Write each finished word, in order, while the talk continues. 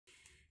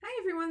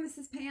everyone, this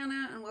is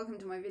Payanna and welcome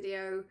to my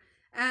video.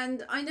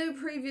 And I know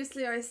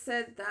previously I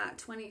said that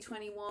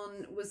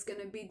 2021 was going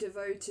to be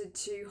devoted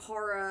to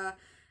horror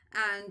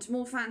and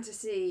more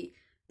fantasy,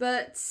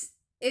 but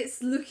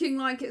it's looking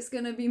like it's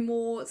going to be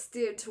more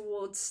steered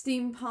towards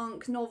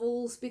steampunk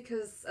novels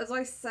because, as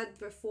I said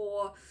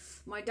before,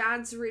 my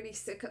dad's really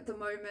sick at the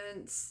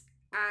moment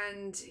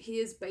and he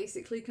is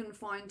basically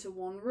confined to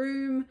one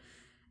room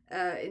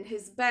in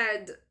his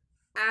bed.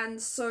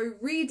 And so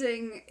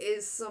reading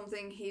is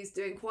something he's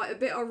doing quite a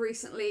bit of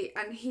recently,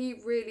 and he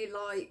really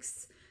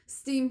likes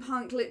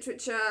steampunk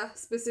literature,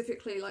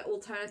 specifically like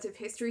alternative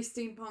history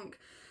steampunk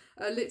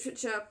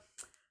literature.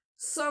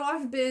 So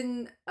I've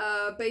been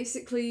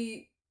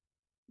basically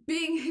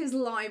being his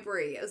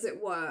library, as it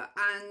were,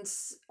 and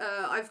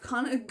I've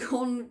kind of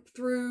gone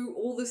through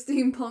all the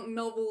steampunk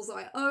novels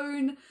I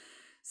own,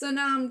 so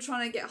now I'm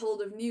trying to get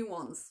hold of new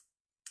ones.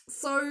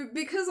 So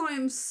because I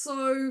am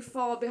so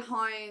far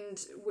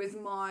behind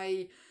with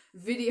my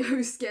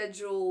video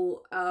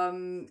schedule,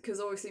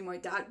 because obviously my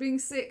dad being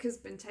sick has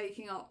been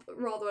taking up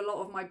rather a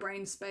lot of my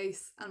brain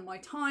space and my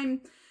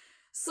time,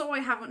 so I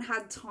haven't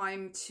had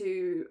time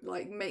to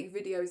like make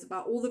videos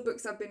about all the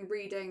books I've been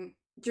reading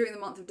during the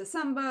month of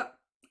December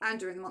and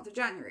during the month of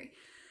January.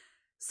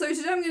 So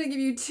today I'm going to give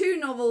you two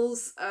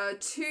novels,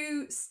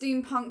 two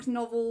steampunk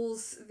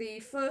novels. The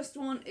first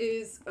one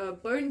is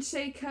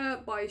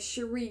Boneshaker by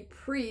Cherie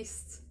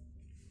Priest,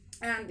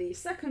 and the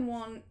second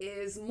one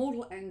is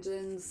Mortal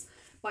Engines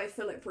by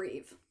Philip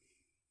Reeve.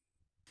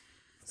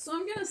 So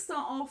I'm going to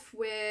start off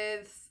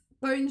with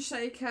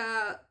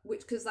Boneshaker,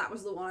 because that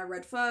was the one I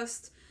read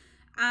first.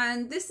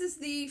 And this is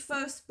the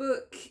first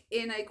book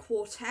in a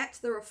quartet.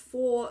 There are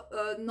four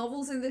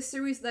novels in this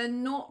series. They're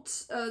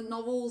not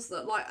novels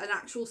that like an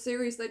actual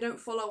series. They don't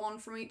follow on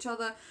from each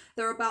other.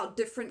 They're about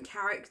different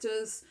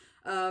characters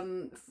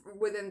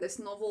within this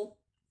novel,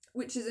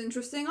 which is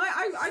interesting.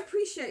 I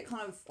appreciate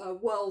kind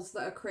of worlds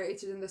that are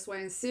created in this way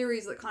and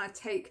series that kind of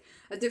take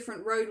a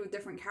different road with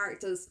different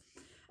characters.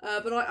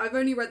 But I've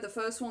only read the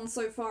first one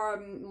so far.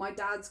 My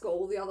dad's got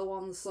all the other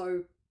ones,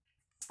 so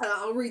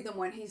I'll read them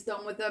when he's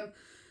done with them.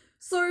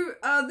 So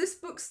this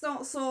book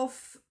starts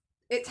off,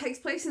 it takes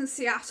place in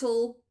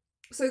Seattle.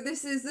 So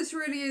this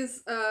really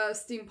is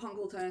steampunk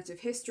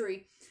alternative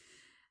history.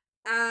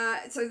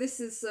 So this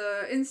is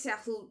in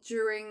Seattle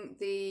during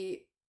the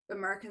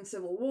American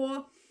Civil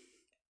War.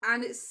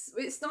 And it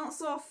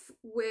starts off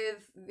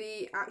with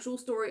the actual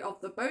story of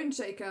the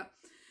Boneshaker.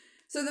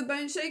 So the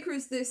Boneshaker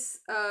is this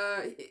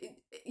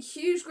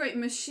huge great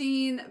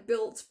machine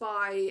built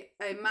by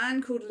a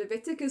man called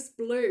Leviticus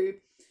Blue,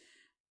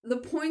 the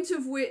point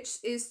of which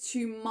is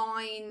to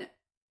mine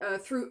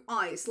through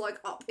ice, like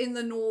up in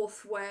the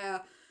north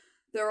where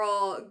there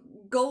are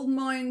gold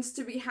mines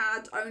to be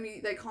had,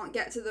 only they can't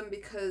get to them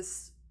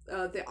because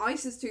the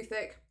ice is too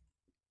thick.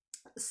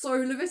 So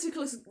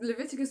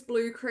Leviticus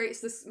Blue creates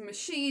this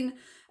machine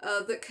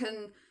that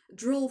can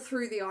drill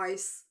through the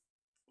ice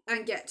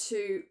and get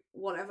to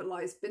whatever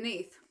lies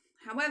beneath.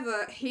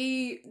 However,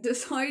 he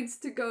decides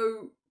to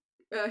go,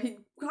 he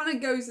kind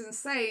of goes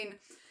insane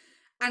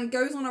and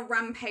goes on a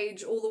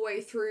rampage all the way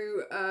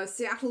through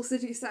Seattle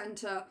city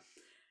center,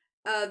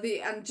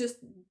 and just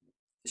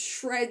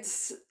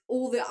shreds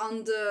all the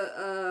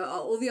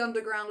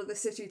underground of the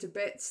city to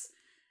bits.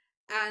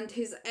 And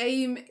his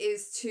aim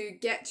is to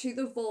get to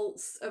the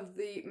vaults of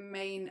the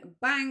main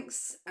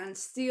banks and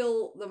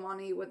steal the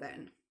money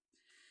within.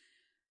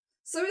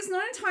 So it's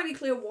not entirely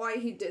clear why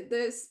he did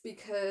this,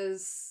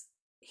 because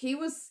he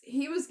was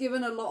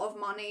given a lot of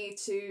money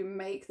to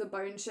make the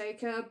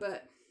Boneshaker,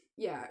 but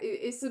yeah,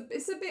 it's a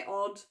bit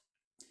odd.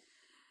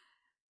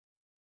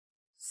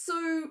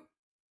 So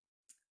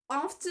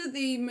after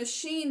the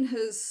machine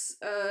has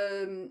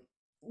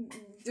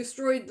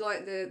destroyed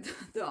like the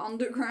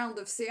underground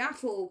of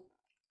Seattle,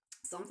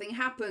 something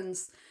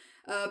happens.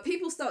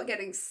 People start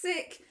getting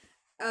sick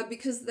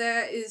because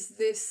there is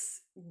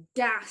this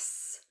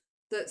gas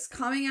that's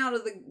coming out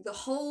of the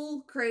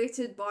hole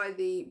created by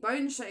the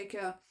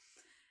Boneshaker,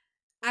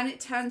 and it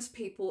turns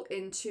people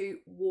into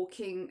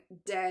walking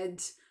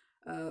dead,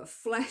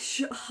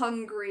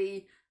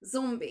 flesh-hungry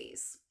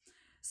zombies.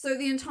 So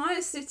the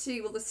entire city,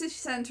 well, the city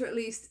centre at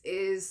least,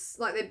 is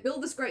like they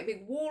build this great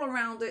big wall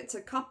around it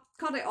to cut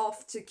it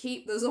off to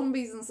keep the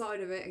zombies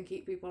inside of it and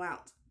keep people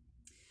out.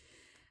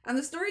 And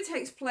the story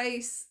takes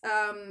place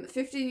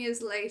 15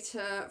 years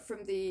later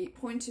from the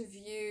point of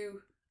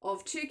view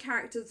of two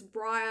characters,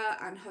 Briar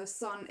and her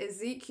son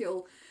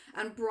Ezekiel.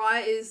 And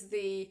Briar is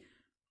the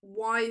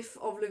wife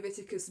of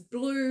Leviticus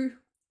Blue,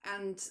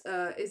 and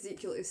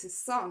Ezekiel is his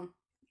son.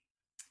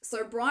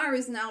 So Briar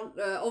is now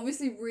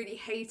obviously really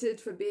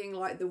hated for being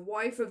like the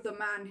wife of the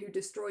man who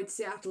destroyed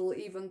Seattle,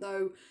 even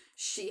though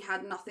she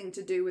had nothing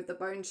to do with the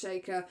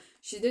Boneshaker.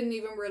 She didn't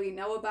even really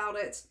know about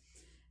it.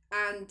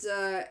 And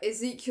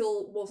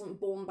Ezekiel wasn't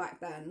born back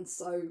then,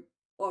 so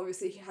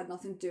obviously he had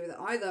nothing to do with it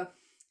either.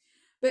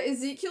 But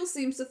Ezekiel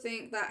seems to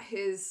think that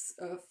his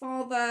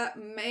father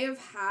may have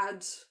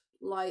had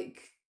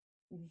like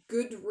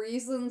good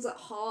reasons at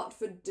heart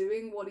for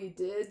doing what he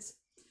did.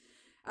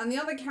 And the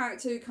other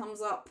character who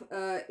comes up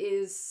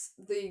is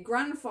the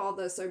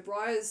grandfather, so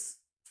Briar's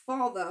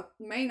father,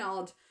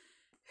 Maynard,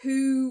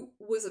 who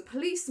was a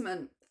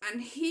policeman.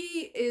 And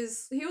he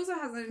also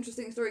has an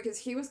interesting story because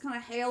he was kind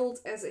of hailed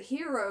as a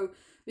hero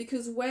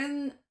because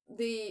when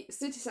the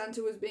city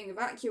centre was being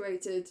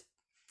evacuated,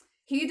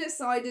 he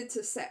decided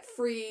to set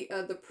free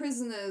the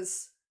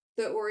prisoners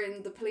that were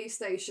in the police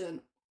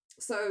station.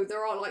 So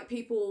there are like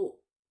people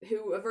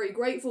who are very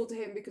grateful to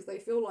him because they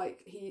feel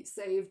like he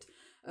saved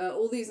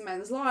all these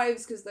men's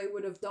lives because they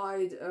would have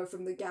died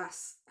from the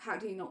gas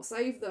had he not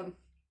saved them.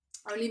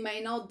 Only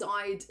Maynard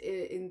died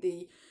in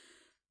the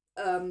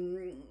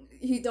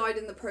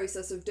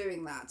process of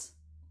doing that.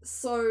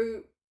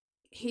 So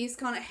he's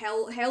kind of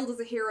hailed as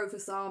a hero for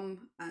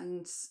some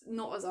and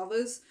not as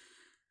others.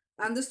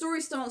 And the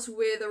story starts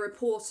with a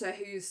reporter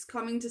who's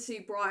coming to see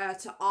Briar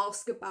to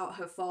ask about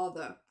her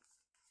father.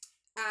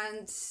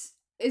 And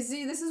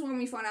this is when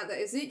we find out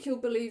that Ezekiel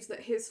believes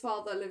that his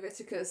father,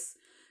 Leviticus,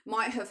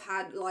 might have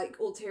had like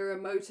ulterior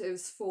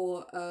motives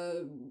for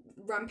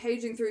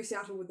rampaging through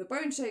Seattle with the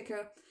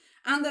Boneshaker,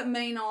 and that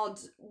Maynard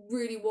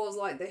really was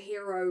like the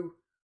hero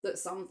that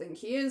some think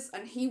he is,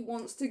 and he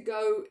wants to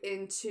go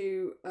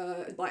into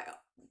like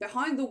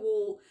behind the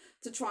wall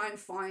to try and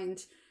find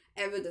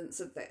evidence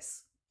of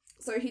this.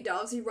 So he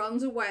does, he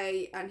runs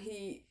away and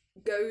he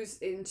goes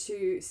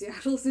into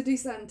Seattle city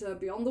centre,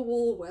 beyond the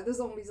wall, where the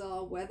zombies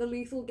are, where the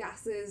lethal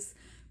gas is,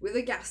 with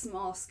a gas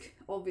mask,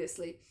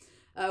 obviously,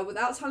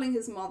 without telling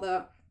his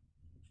mother.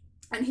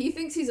 And he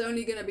thinks he's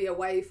only going to be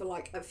away for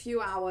like a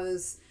few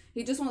hours.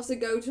 He just wants to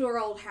go to her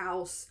old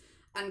house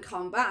and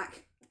come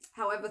back.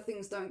 However,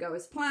 things don't go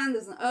as planned.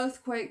 There's an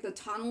earthquake. The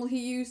tunnel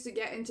he used to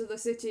get into the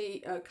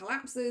city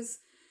collapses.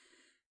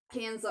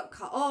 He ends up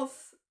cut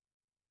off.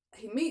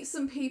 He meets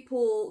some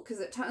people, because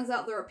it turns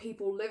out there are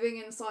people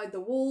living inside the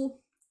wall,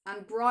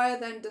 and Briar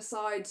then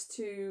decides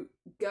to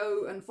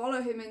go and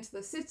follow him into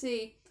the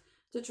city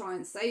to try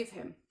and save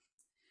him.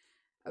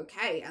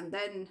 Okay, and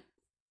then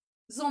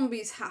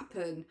zombies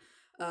happen,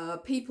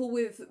 people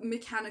with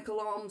mechanical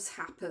arms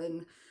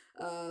happen,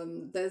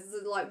 there's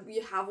like,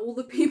 you have all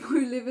the people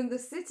who live in the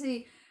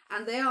city,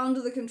 and they are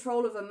under the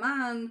control of a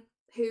man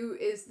who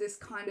is this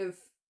kind of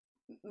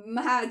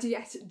mad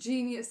yet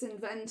genius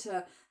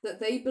inventor that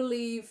they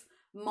believe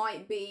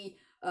might be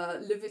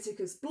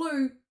Leviticus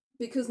Blue,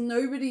 because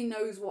nobody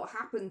knows what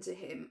happened to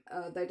him.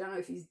 They don't know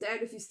if he's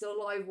dead, if he's still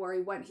alive, where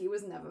he went. He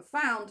was never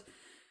found.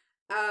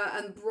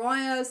 And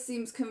Briar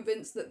seems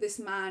convinced that this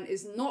man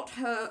is not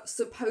her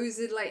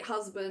supposed late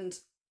husband.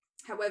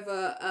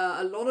 However,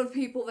 a lot of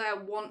people there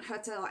want her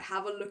to like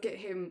have a look at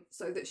him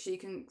so that she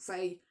can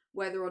say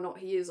whether or not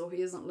he is or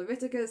he isn't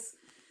Leviticus.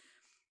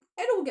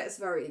 It all gets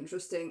very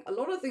interesting. A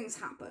lot of things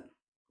happen.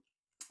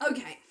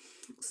 Okay,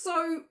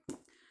 so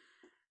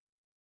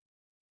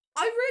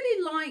I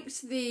really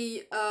liked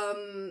the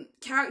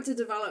character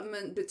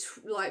development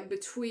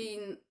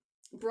between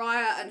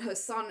Briar and her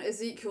son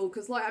Ezekiel,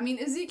 because like, I mean,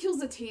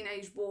 Ezekiel's a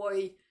teenage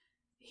boy.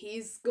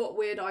 He's got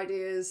weird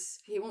ideas.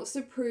 He wants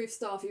to prove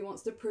stuff. He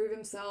wants to prove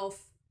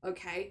himself.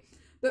 Okay,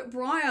 but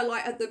Briar,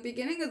 like at the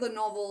beginning of the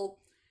novel,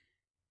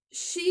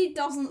 she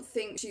doesn't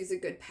think she's a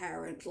good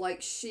parent.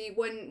 Like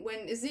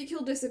when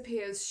Ezekiel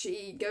disappears,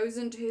 she goes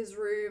into his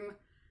room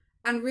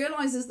and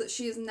realizes that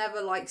she has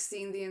never like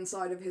seen the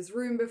inside of his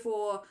room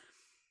before.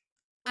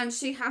 And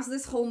she has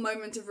this whole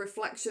moment of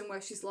reflection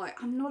where she's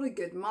like, I'm not a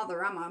good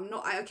mother, am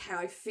I?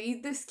 I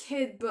feed this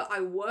kid, but I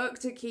work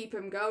to keep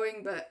him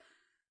going, but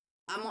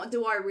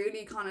do I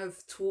really kind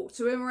of talk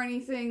to him or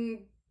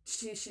anything?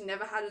 She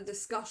never had a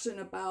discussion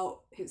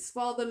about his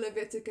father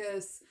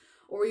Leviticus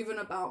or even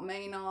about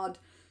Maynard.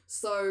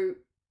 So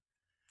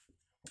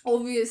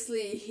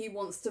obviously he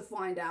wants to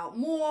find out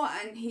more,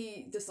 and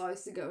he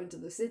decides to go into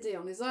the city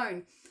on his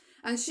own.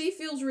 And she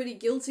feels really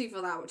guilty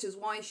for that, which is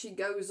why she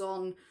goes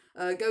to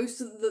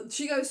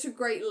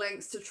great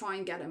lengths to try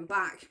and get him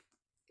back.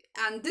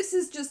 And this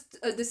is just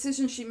a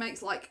decision she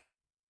makes like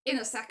in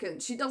a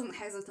second. She doesn't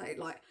hesitate,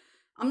 like,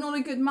 I'm not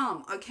a good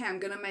mum. Okay, I'm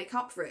gonna make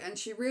up for it. And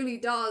she really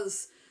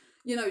does,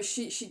 you know,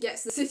 she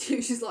gets the city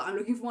and she's like, I'm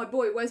looking for my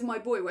boy. Where's my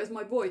boy? Where's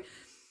my boy?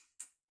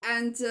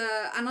 And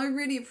I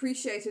really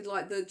appreciated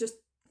like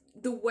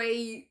the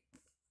way,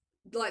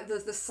 like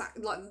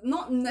like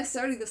not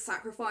necessarily the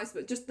sacrifice,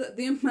 but just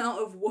the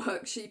amount of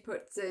work she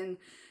puts in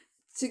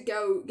to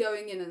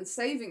going in and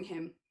saving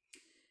him.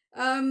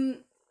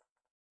 The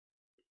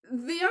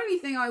only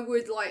thing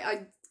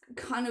I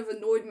kind of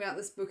annoyed me about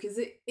this book is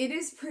it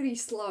is pretty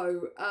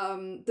slow.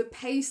 The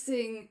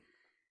pacing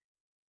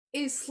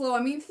is slow.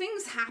 I mean,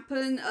 things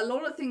happen, a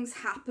lot of things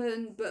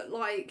happen, but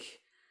like,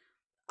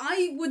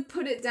 I would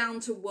put it down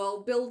to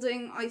world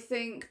building, I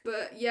think,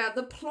 but yeah,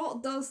 the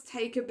plot does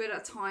take a bit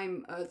of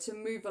time to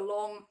move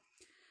along.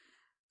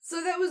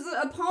 So there was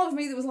a part of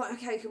me that was like,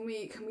 okay, can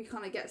we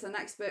kind of get to the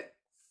next bit?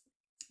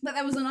 But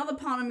there was another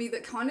part of me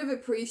that kind of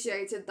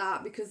appreciated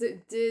that, because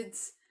it did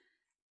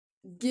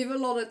give a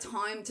lot of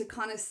time to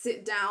kind of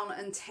sit down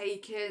and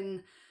take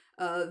in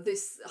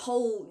this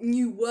whole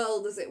new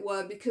world, as it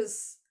were,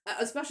 because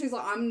especially as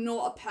like I'm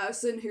not a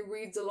person who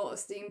reads a lot of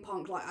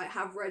steampunk. Like I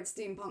have read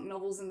steampunk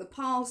novels in the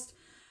past.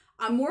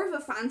 I'm more of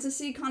a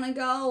fantasy kind of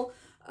girl,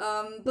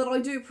 but I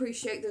do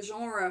appreciate the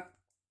genre.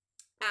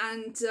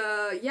 And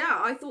yeah,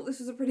 I thought this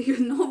was a pretty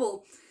good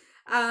novel.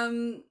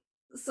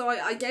 So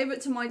I gave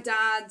it to my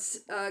dad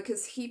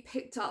because he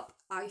picked up,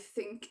 I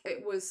think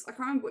it was, I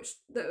can't remember which,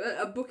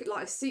 a book,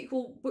 like a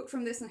sequel book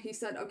from this, and he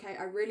said, okay,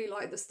 I really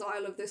like the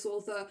style of this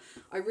author,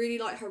 I really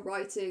like her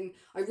writing,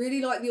 I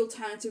really like the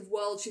alternative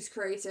world she's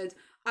created,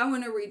 I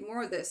want to read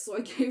more of this. So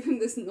I gave him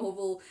this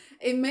novel.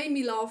 It made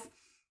me laugh.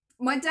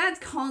 My dad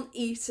can't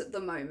eat at the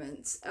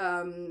moment.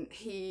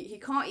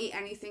 He can't eat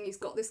anything. He's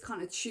got this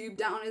kind of tube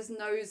down his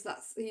nose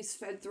that's he's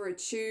fed through a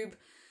tube.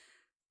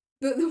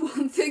 But the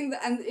one thing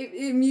that, and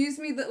it amused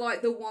me that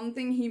like the one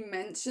thing he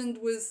mentioned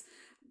was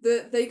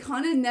that they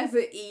kind of never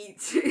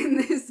eat in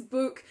this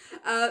book.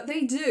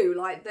 They do,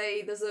 like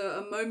there's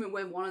a moment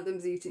where one of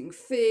them's eating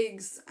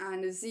figs,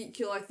 and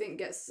Ezekiel I think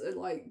gets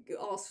like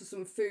asked for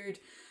some food.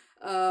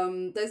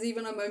 There's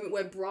even a moment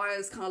where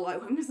Briar's kind of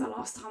like, when was the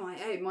last time I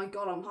ate? My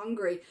God, I'm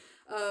hungry.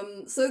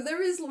 So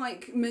there is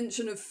like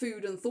mention of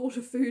food and thought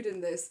of food in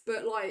this,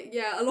 but like,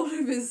 yeah, a lot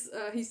of his,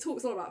 he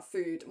talks a lot about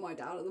food, my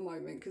dad, at the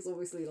moment, because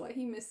obviously like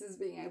he misses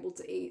being able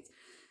to eat.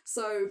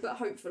 So, but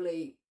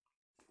hopefully,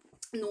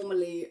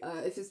 normally,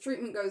 if his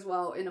treatment goes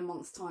well, in a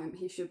month's time,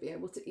 he should be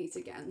able to eat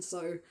again.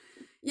 So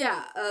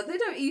yeah, they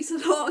don't eat a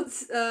lot,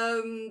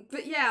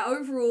 but yeah,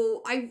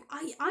 overall,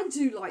 I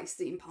do like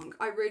steampunk,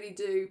 I really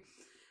do.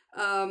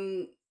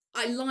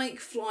 I like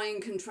flying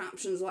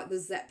contraptions like the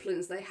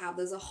zeppelins they have.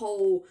 There's a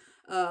whole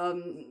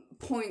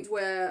point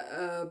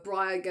where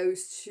Briar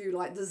goes to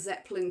like the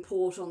zeppelin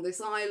port on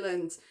this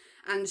island,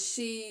 and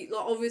she,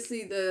 like,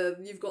 obviously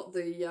you've got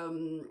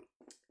the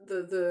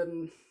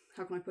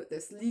how can I put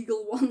this,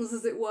 legal ones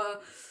as it were,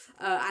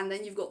 and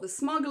then you've got the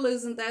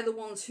smugglers, and they're the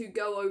ones who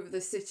go over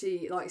the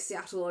city, like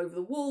Seattle over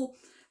the wall,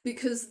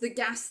 because the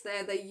gas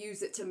there, they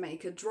use it to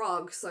make a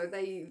drug. So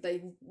they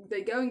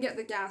go and get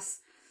the gas,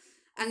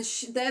 and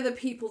they're the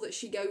people that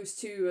she goes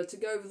to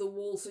go over the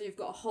wall. So you've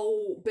got a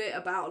whole bit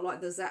about like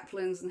the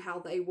zeppelins and how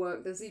they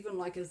work. There's even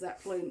like a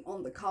zeppelin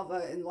on the cover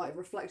and like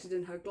reflected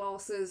in her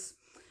glasses.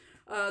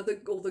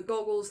 The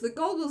goggles. The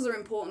goggles are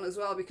important as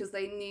well because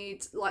they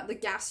need, like, the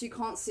gas, you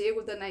can't see it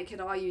with the naked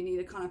eye. You need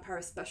a kind of pair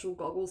of special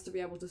goggles to be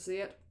able to see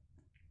it.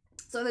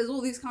 So there's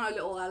all these kind of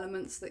little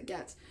elements that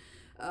get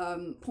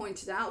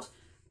pointed out.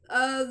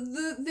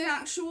 The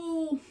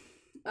actual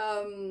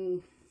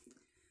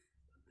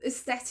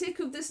aesthetic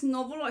of this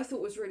novel I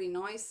thought was really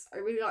nice. I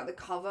really like the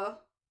cover.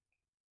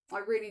 I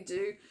really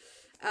do.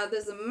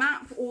 There's a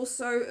map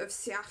also of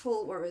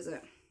Seattle. Where is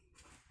it?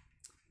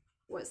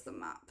 Where's the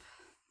map?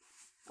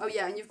 Oh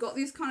yeah, and you've got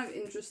these kind of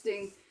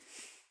interesting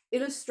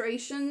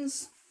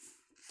illustrations.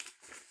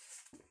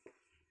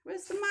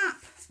 Where's the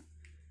map?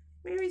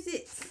 Where is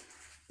it?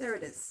 There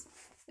it is.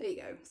 There you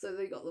go. So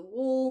they got the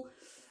wall,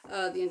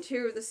 the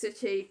interior of the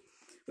city,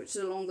 which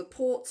is along the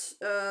port,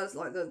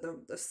 like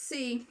the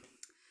sea.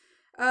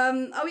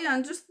 Oh yeah,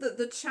 and just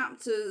the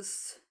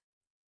chapters.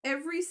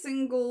 Every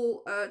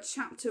single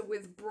chapter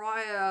with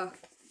Briar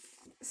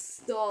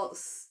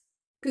starts,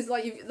 because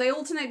like they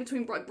alternate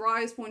between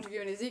Briar's point of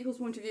view and Ezekiel's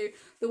point of view.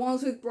 The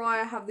ones with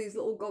Briar have these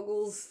little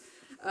goggles,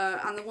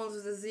 and the ones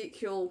with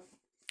Ezekiel,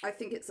 I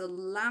think it's a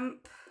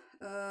lamp.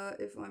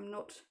 If I'm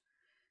not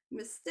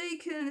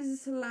mistaken, is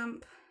this a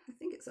lamp? I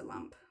think it's a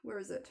lamp. Where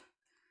is it?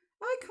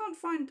 I can't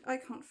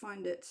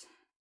find it.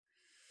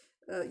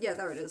 Yeah,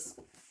 there it is.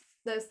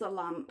 There's the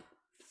lamp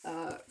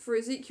for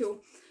Ezekiel,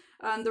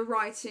 and the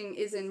writing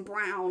is in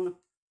brown,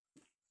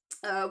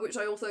 which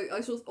I also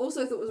thought was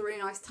a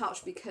really nice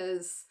touch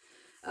because,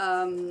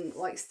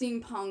 like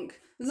steampunk,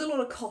 there's a lot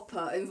of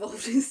copper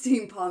involved in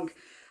steampunk,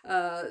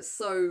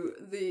 so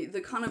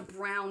the kind of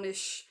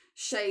brownish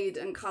shade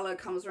and colour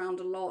comes around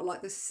a lot.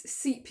 Like this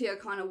sepia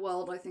kind of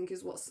world, I think,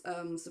 is what's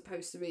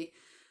supposed to be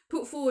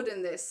put forward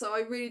in this. So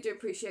I really do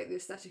appreciate the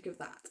aesthetic of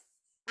that,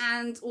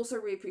 and also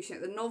really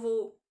appreciate the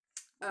novel.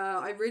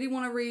 I really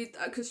want to read,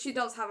 because she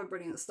does have a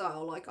brilliant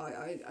style. Like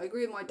I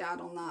agree with my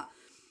dad on that,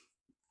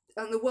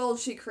 and the world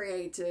she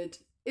created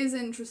is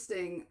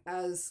interesting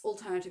as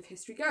alternative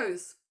history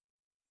goes.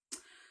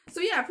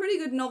 So yeah, pretty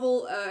good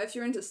novel if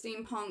you're into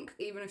steampunk.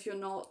 Even if you're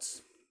not,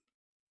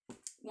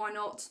 why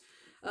not?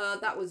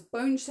 That was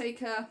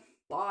Boneshaker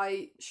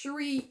by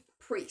Cherie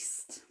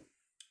Priest.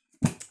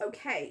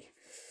 Okay,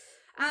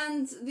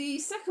 and the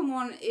second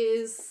one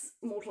is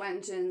Mortal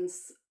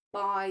Engines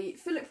by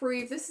Philip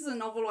Reeve. This is a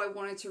novel I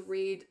wanted to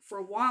read for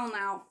a while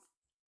now.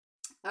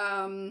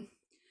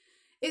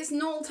 It's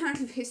not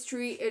alternative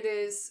history, it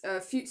is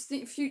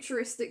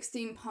futuristic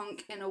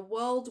steampunk in a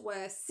world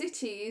where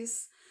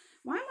cities...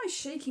 Why am I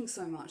shaking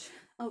so much?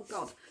 Oh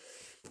god.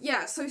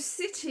 Yeah, so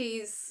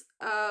cities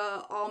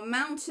are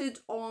mounted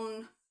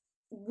on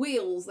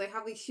wheels. They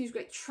have these huge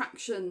great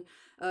traction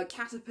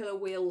caterpillar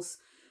wheels,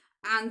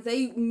 and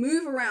they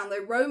move around, they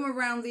roam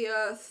around the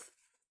earth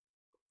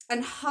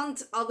and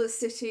hunt other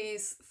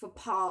cities for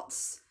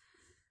parts,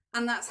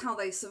 and that's how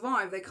they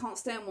survive. They can't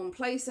stay in one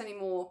place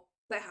anymore,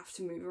 they have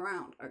to move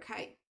around.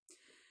 Okay.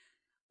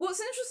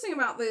 What's interesting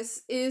about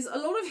this is a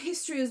lot of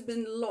history has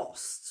been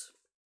lost.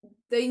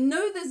 They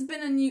know there's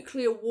been a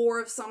nuclear war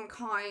of some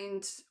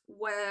kind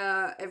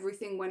where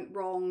everything went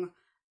wrong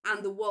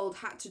and the world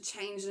had to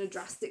change in a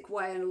drastic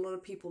way and a lot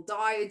of people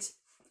died.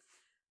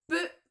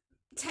 But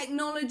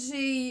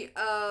technology,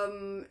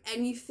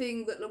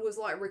 anything that was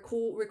like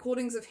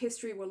recordings of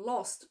history were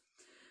lost.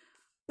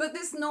 But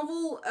this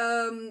novel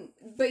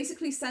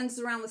basically centers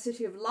around the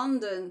city of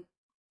London,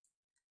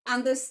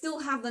 and they still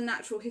have the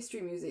Natural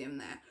History Museum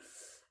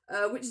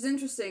there, which is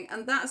interesting.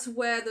 And that's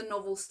where the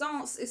novel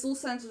starts. It's all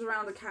centered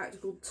around a character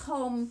called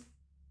Tom,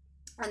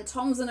 and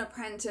Tom's an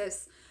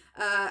apprentice,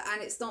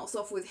 and it starts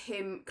off with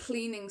him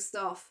cleaning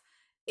stuff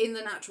in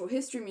the Natural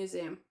History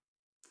Museum.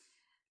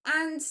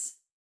 And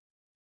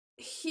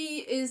he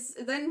is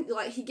then,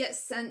 like, he gets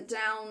sent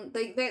down.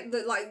 They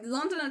like,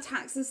 London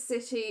attacks a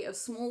city, a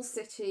small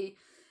city,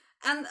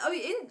 and I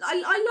mean, I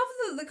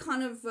love the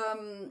kind of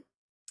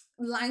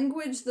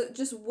language that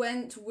just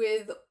went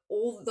with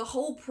all the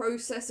whole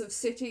process of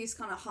cities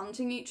kind of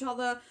hunting each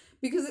other,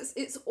 because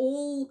it's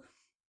all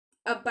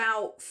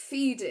about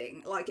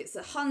feeding, like it's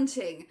a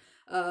hunting,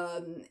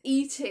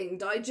 eating,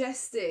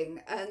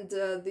 digesting, and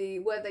the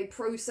where they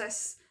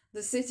process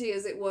the city,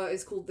 as it were,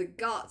 is called the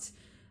gut.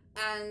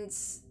 And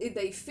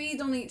they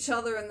feed on each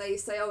other, and they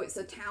say, oh, it's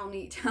a town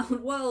eat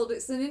town world.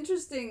 It's an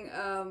interesting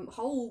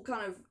whole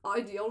kind of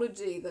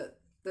ideology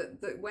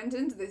that went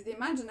into this. The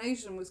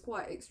imagination was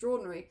quite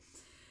extraordinary.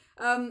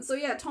 So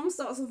yeah, Tom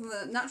starts off in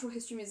the Natural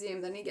History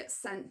Museum, then he gets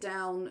sent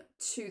down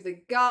to the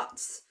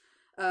gut,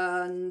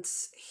 and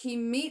he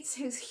meets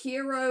his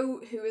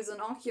hero, who is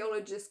an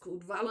archaeologist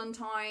called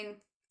Valentine,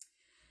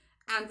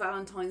 and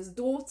Valentine's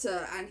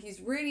daughter, and he's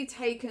really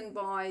taken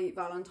by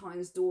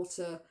Valentine's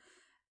daughter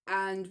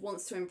and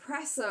wants to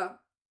impress her.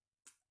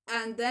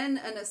 And then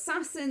an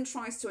assassin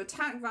tries to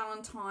attack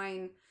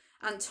Valentine,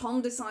 and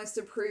Tom decides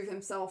to prove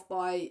himself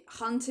by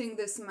hunting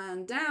this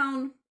man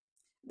down.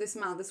 This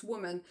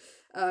woman,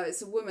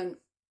 it's a woman,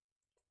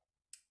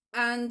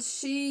 and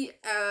she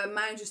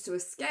manages to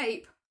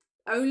escape.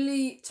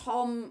 Only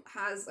Tom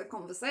has a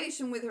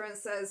conversation with her and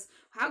says,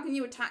 how can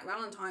you attack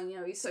Valentine?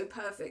 You know, he's so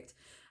perfect.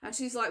 And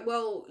she's like,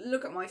 well,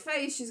 look at my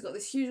face. She's got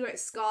this huge great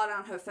scar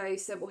down her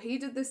face. Said, well, he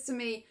did this to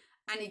me,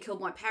 and he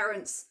killed my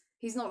parents.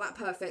 He's not that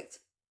perfect.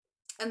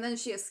 And then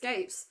she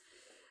escapes.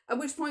 At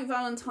which point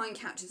Valentine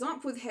catches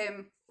up with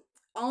him,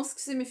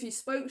 asks him if he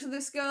spoke to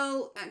this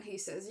girl, and he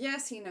says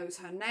yes, he knows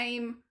her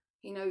name,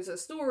 he knows her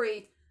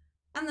story,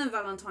 and then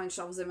Valentine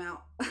shoves him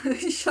out.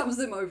 He shoves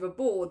him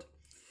overboard.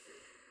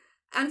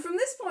 And from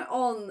this point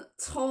on,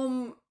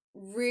 Tom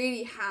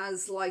really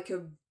has like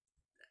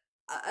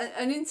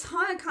an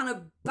entire kind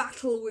of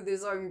battle with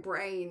his own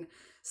brain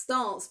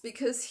starts,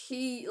 because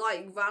he,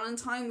 like,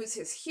 Valentine was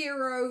his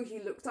hero, he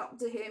looked up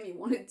to him, he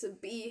wanted to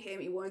be him,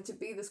 he wanted to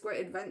be this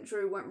great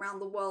adventurer who went around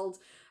the world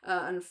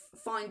and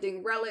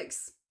finding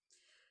relics.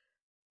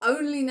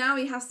 Only now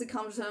he has to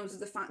come to terms with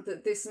the fact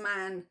that this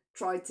man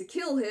tried to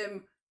kill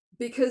him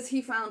because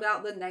he found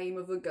out the name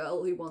of a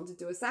girl who wanted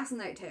to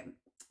assassinate him,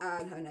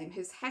 and her name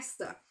is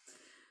Hester.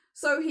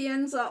 So he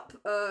ends up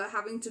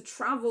having to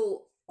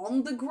travel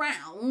on the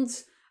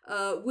ground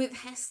with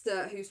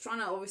Hester, who's trying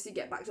to obviously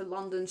get back to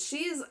London.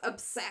 She is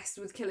obsessed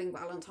with killing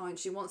Valentine.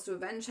 She wants to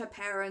avenge her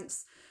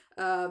parents,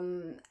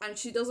 and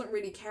she doesn't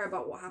really care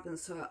about what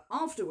happens to her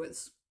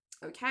afterwards.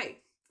 Okay.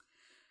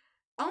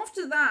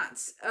 After that,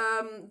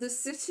 the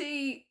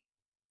city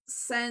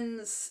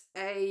sends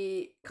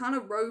a kind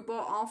of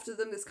robot after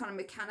them, this kind of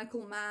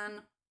mechanical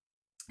man.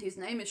 His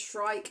name is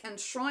Shrike, and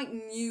Shrike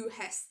knew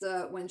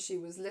Hester when she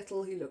was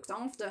little. He looked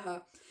after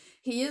her.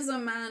 He is a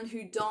man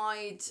who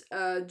died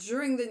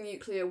during the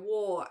nuclear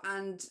war,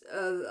 and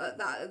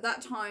at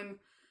that time,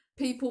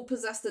 people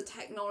possessed the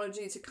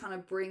technology to kind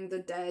of bring the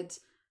dead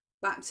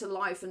back to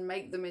life and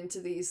make them into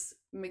these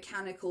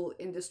mechanical,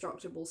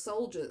 indestructible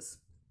soldiers.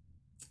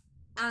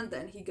 And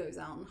then he goes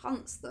out and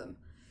hunts them.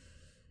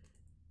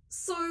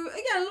 So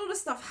again, a lot of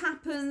stuff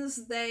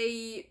happens.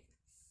 They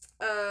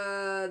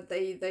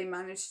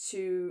manage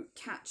to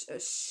catch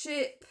a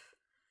ship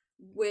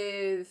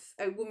with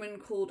a woman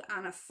called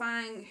Anna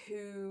Fang,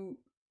 who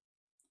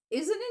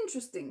is an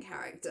interesting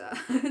character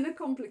and a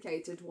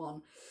complicated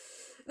one.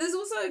 There's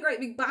also a great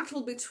big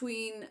battle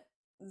between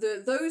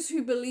those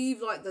who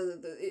believe like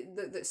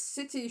the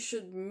city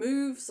should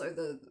move, so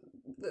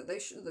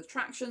the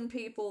traction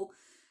people,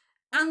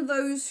 and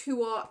those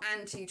who are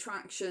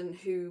anti-traction,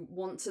 who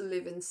want to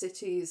live in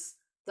cities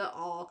that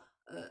are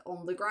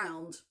on the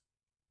ground.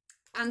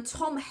 And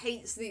Tom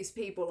hates these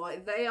people.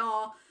 Like, they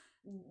are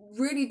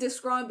really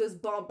described as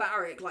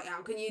barbaric. Like,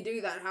 how can you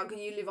do that? How can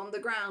you live on the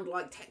ground?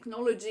 Like,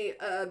 technology,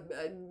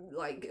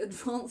 like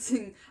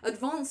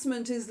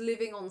advancement is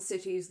living on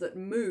cities that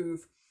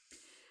move.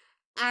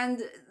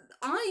 And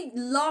I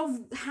love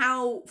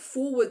how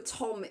forward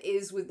Tom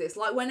is with this.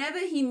 Like, whenever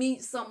he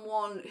meets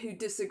someone who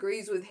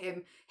disagrees with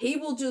him, he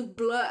will just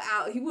blurt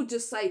out, he will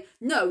just say,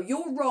 no,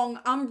 you're wrong,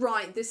 I'm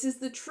right, this is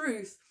the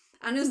truth.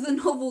 And as the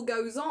novel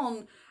goes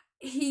on,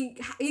 he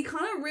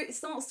kind of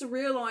starts to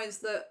realize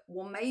that,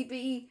 well,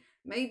 maybe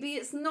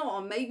it's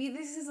not, maybe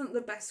this isn't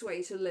the best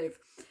way to live.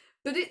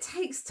 But it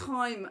takes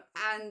time,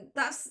 and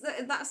that's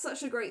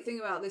such a great thing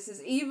about this,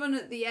 is even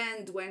at the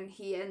end when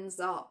he ends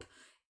up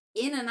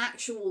in an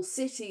actual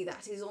city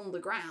that is on the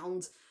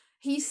ground,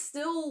 he's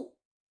still,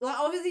 like,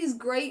 obviously he's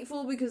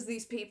grateful because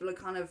these people are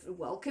kind of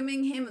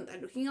welcoming him and they're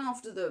looking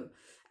after them.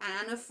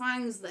 And Anna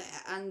Fang's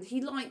there, and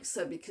he likes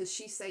her because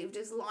she saved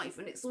his life,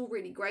 and it's all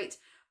really great.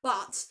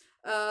 But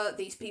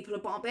these people are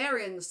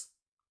barbarians.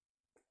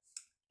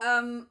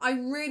 I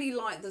really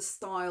like the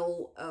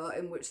style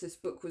in which this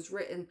book was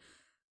written.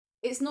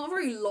 It's not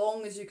very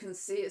long, as you can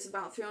see. It's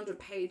about 300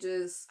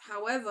 pages.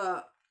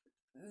 However,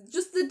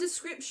 just the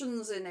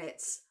descriptions in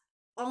it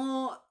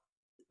are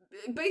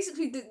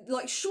basically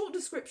like short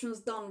descriptions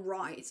done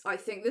right. I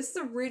think this is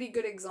a really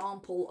good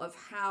example of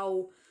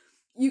how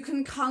you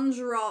can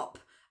conjure up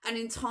an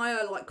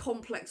entire like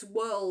complex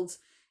world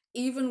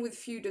even with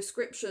few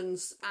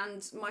descriptions.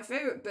 And my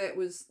favorite bit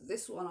was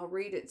this one. I'll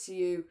read it to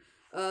you.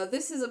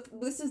 This is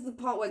the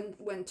part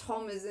when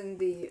Tom is in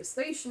the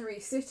stationary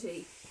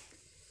city.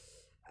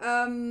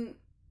 And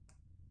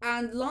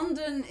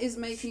London is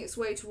making its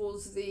way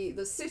towards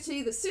the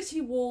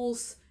city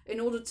walls in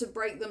order to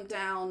break them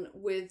down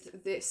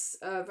with this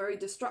very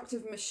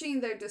destructive machine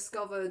they've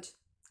discovered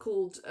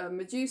called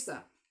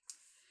Medusa.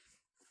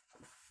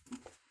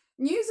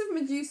 News of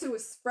Medusa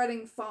was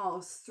spreading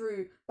fast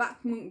through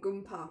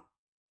Bakmunkgumpa,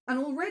 and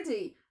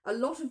already a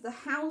lot of the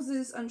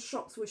houses and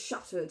shops were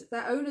shuttered.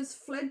 Their owners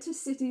fled to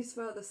cities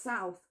further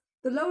south.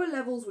 The lower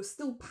levels were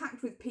still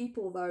packed with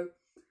people, though,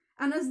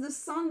 and as the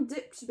sun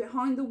dipped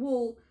behind the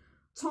wall,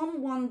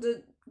 Tom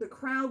wandered the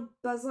crowd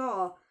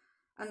bazaar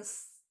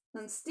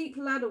and steep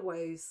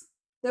ladderways.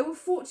 There were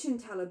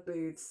fortune-teller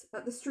booths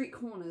at the street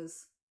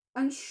corners,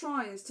 and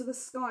shrines to the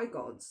sky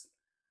gods,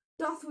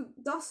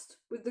 dust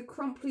with the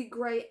crumply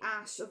grey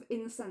ash of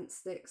incense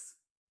sticks.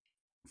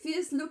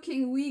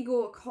 Fierce-looking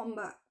Uyghur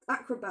combat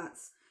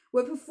acrobats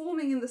were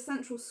performing in the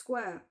central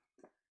square,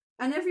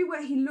 and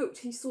everywhere he looked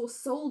he saw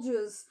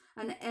soldiers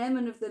and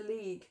airmen of the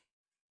League,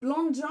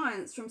 blonde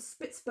giants from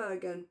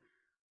Spitzbergen,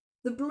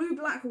 the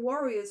blue-black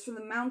warriors from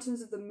the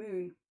Mountains of the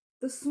Moon,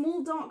 the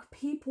small dark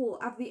people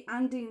of the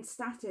Andean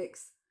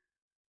Statics,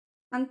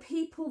 and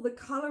people the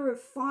colour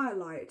of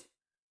firelight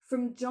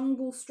from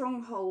jungle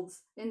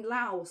strongholds in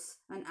Laos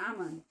and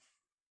Ammon.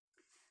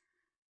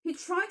 He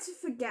tried to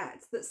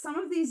forget that some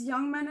of these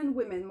young men and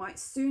women might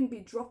soon be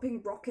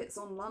dropping rockets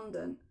on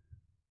London,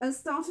 and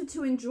started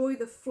to enjoy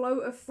the flow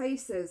of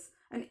faces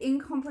and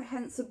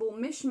incomprehensible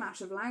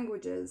mishmash of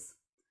languages.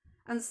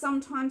 And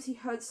sometimes he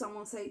heard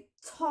someone say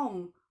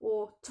Tom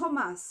or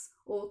Thomas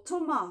or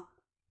Thomas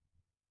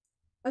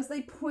as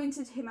they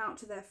pointed him out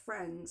to their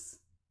friends.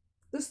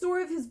 The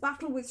story of his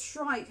battle with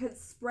Shrike had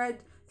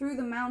spread through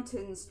the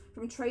mountains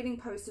from trading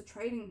post to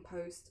trading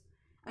post,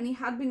 and he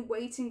had been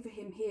waiting for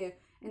him here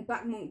in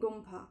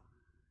Bakmunkgumpa.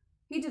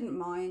 He didn't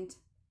mind.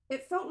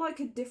 It felt like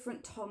a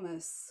different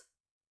Thomas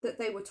that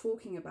they were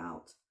talking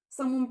about,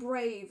 someone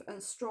brave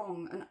and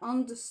strong and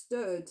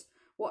understood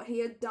what he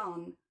had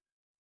done.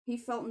 He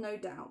felt no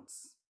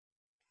doubts.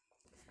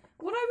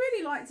 What I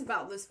really liked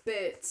about this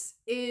bit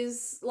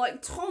is,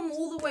 like, Tom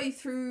all the way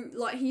through,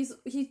 like, he's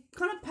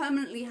kind of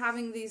permanently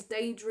having these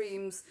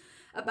daydreams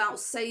about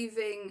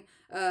saving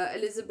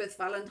Elizabeth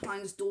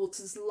Valentine's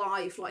daughter's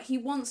life. Like, he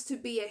wants to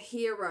be a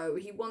hero.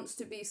 He wants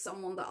to be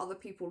someone that other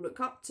people look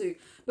up to.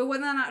 But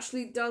when that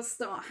actually does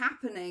start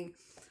happening,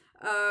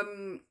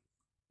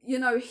 you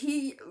know,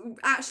 he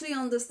actually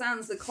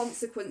understands the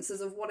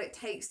consequences of what it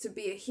takes to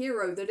be a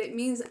hero, that it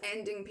means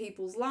ending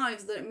people's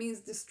lives, that it means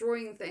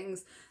destroying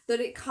things,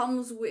 that it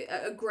comes with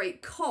a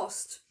great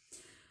cost.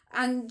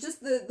 And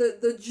just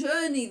the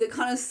journey, the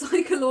kind of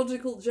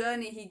psychological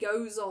journey he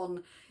goes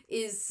on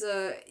is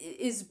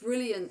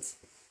brilliant.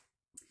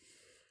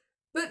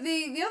 But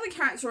the other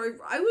character,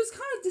 I was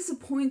kind of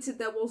disappointed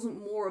there wasn't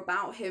more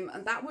about him,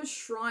 and that was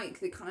Shrike,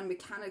 the kind of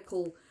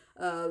mechanical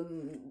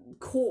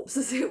corpse,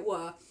 as it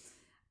were.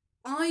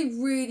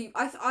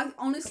 I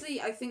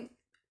honestly, I think,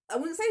 I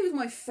wouldn't say he was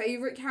my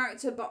favourite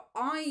character, but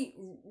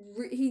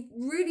he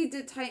really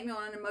did take me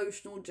on an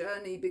emotional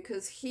journey,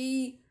 because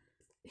he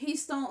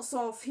starts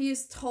off, he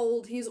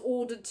is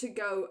ordered to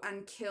go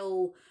and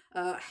kill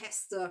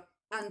Hester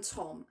and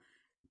Tom.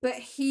 But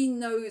he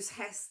knows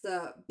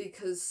Hester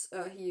because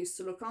he used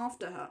to look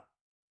after her.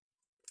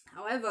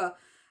 However,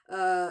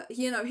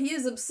 you know, he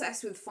is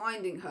obsessed with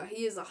finding her.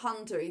 He is a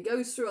hunter. He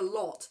goes through a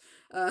lot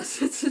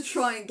to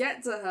try and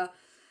get to her.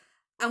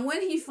 And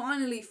when he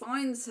finally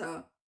finds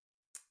her,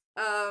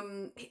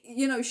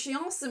 you know, she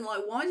asks him,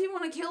 like, why do you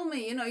want to kill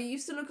me? You know, you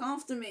used to look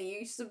after me. You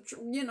used to,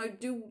 you know,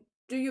 do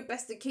your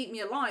best to keep me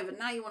alive, and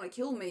now you want to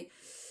kill me.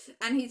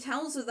 And he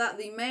tells her that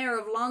the mayor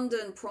of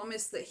London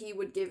promised that he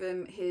would give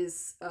him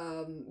his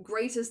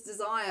greatest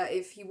desire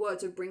if he were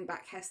to bring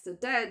back Hester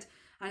dead,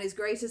 and his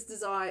greatest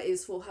desire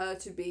is for her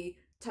to be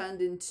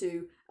turned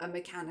into a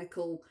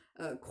mechanical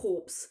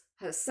corpse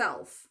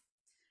herself.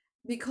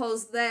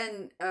 because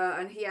then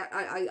and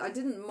I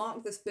didn't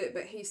mark this bit,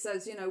 but he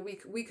says, you know,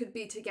 we could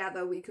be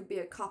together, we could be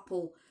a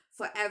couple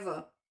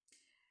forever.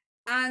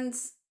 And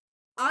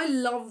I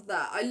love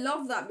that. I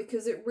love that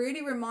because it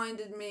really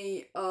reminded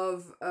me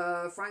of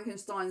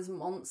Frankenstein's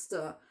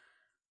monster.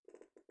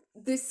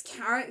 This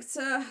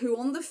character who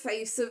on the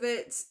face of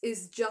it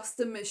is just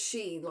a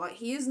machine. Like,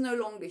 he is no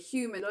longer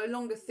human, no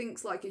longer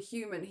thinks like a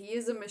human. He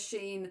is a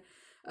machine.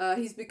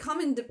 He's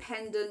become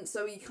independent,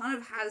 so he kind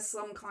of has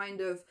some kind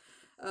of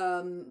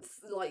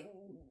like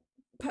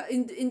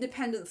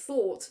independent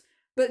thought.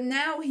 But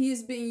now he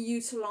is being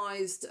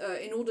utilized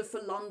in order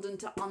for London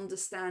to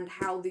understand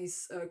how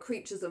these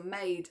creatures are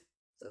made,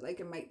 so they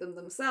can make them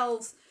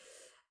themselves.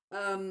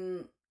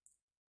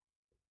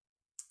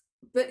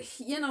 But,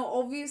 you know,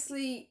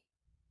 obviously,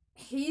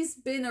 he's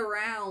been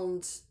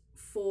around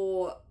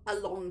for a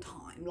long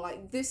time.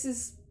 Like, this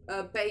is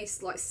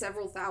based, like,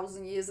 several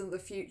thousand years in the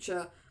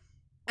future.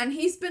 And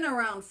he's been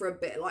around for a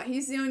bit. Like,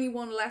 he's the only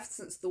one left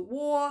since the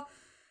war.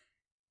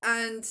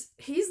 And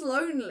he's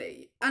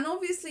lonely. And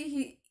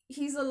obviously,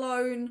 he's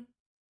alone.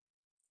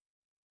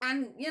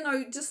 And, you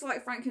know, just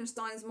like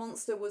Frankenstein's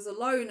monster was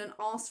alone and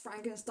asked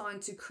Frankenstein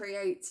to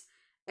create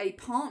a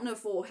partner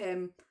for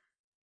him,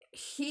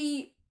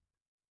 he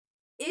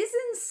is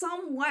in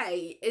some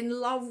way in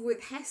love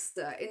with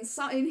Hester in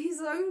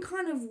his own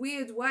kind of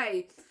weird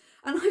way,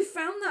 and I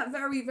found that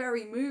very,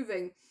 very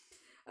moving.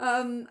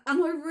 And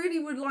I really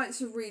would like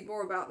to read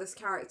more about this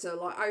character.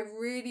 Like, I'm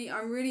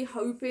really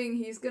hoping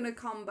he's gonna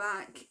come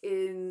back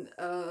in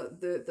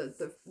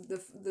the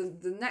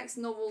next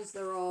novels.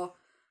 There are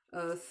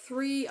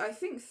three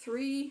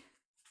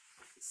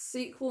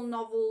sequel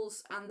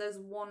novels, and there's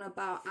one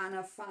about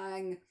Anna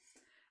Fang.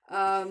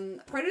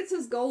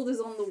 Predator's Gold is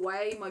on the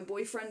way. My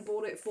boyfriend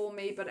bought it for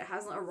me, but it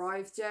hasn't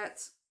arrived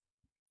yet.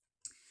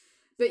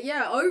 But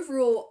yeah,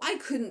 overall, I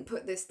couldn't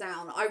put this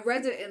down. I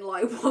read it in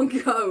like one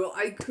go.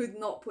 I could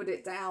not put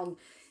it down.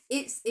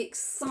 It's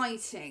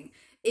exciting.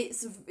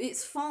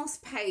 It's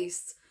fast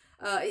paced.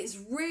 It's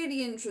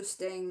really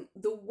interesting.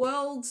 The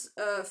world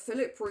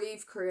Philip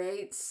Reeve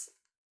creates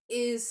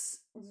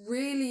is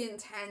really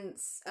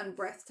intense and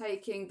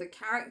breathtaking. The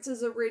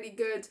characters are really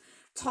good.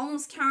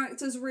 Tom's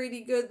character's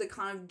really good. The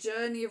kind of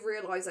journey of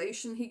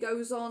realization he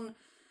goes on.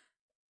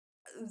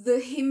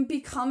 Him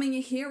becoming a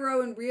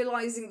hero and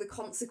realizing the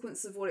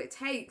consequence of what it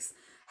takes.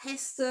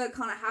 Hester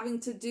kind of having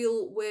to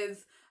deal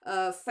with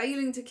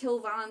failing to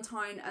kill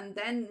Valentine and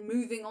then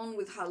moving on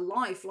with her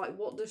life. Like,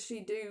 what does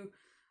she do?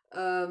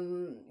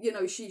 You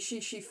know,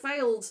 she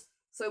failed,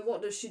 so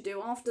what does she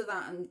do after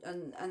that?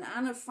 And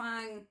Anna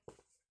Fang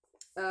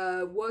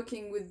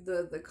working with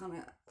the kind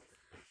of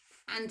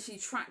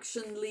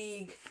anti-traction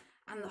league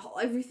and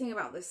everything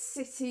about the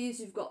cities.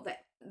 You've got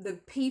the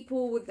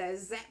people with their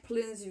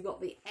zeppelins, you've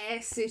got the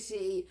air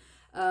city,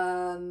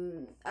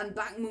 and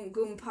Bakmunk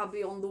Gunpa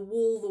beyond the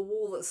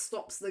wall that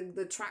stops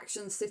the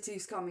traction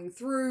cities coming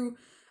through,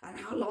 and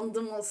how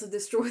London wants to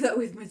destroy that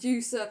with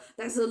Medusa.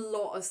 There's a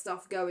lot of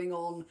stuff going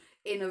on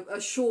in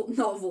a short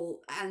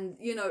novel, and,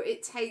 you know,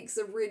 it takes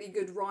a really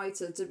good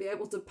writer to be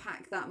able to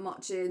pack that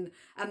much in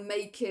and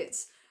make it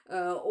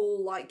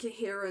all, like,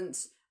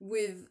 coherent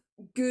with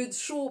good,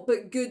 short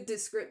but good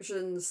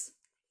descriptions.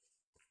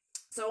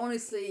 So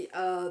honestly,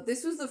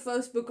 this was the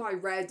first book I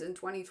read in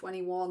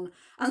 2021,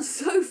 and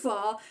so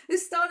far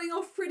it's starting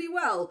off pretty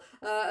well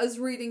as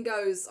reading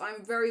goes.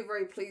 I'm very,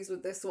 very pleased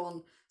with this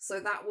one. So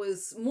that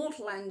was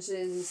Mortal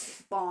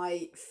Engines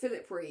by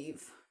Philip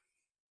Reeve.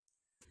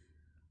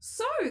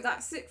 So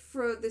that's it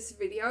for this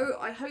video.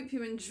 I hope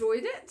you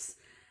enjoyed it.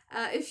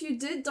 If you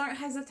did, don't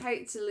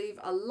hesitate to leave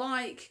a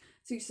like,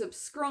 to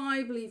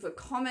subscribe, leave a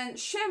comment,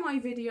 share my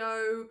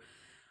video.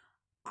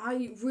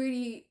 I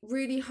really,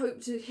 really hope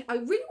to, I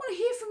really want to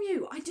hear from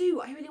you. I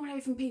do. I really want to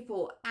hear from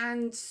people.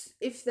 And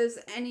if there's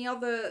any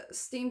other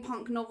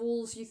steampunk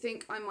novels you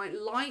think I might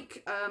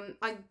like,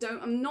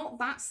 I'm not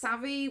that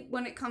savvy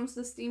when it comes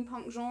to the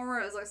steampunk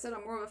genre. As I said,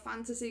 I'm more of a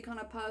fantasy kind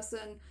of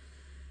person.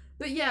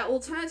 But yeah,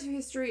 alternative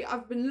history,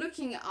 I've been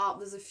looking it up.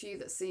 There's a few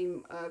that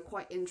seem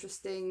quite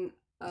interesting,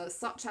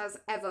 such as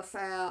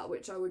Everfair,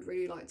 which I would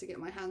really like to get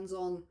my hands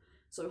on.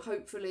 So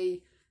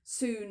hopefully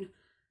soon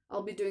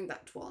I'll be doing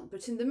that one.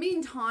 But in the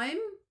meantime,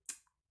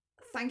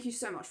 thank you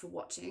so much for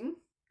watching,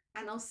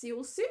 and I'll see you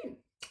all soon.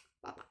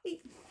 Bye-bye.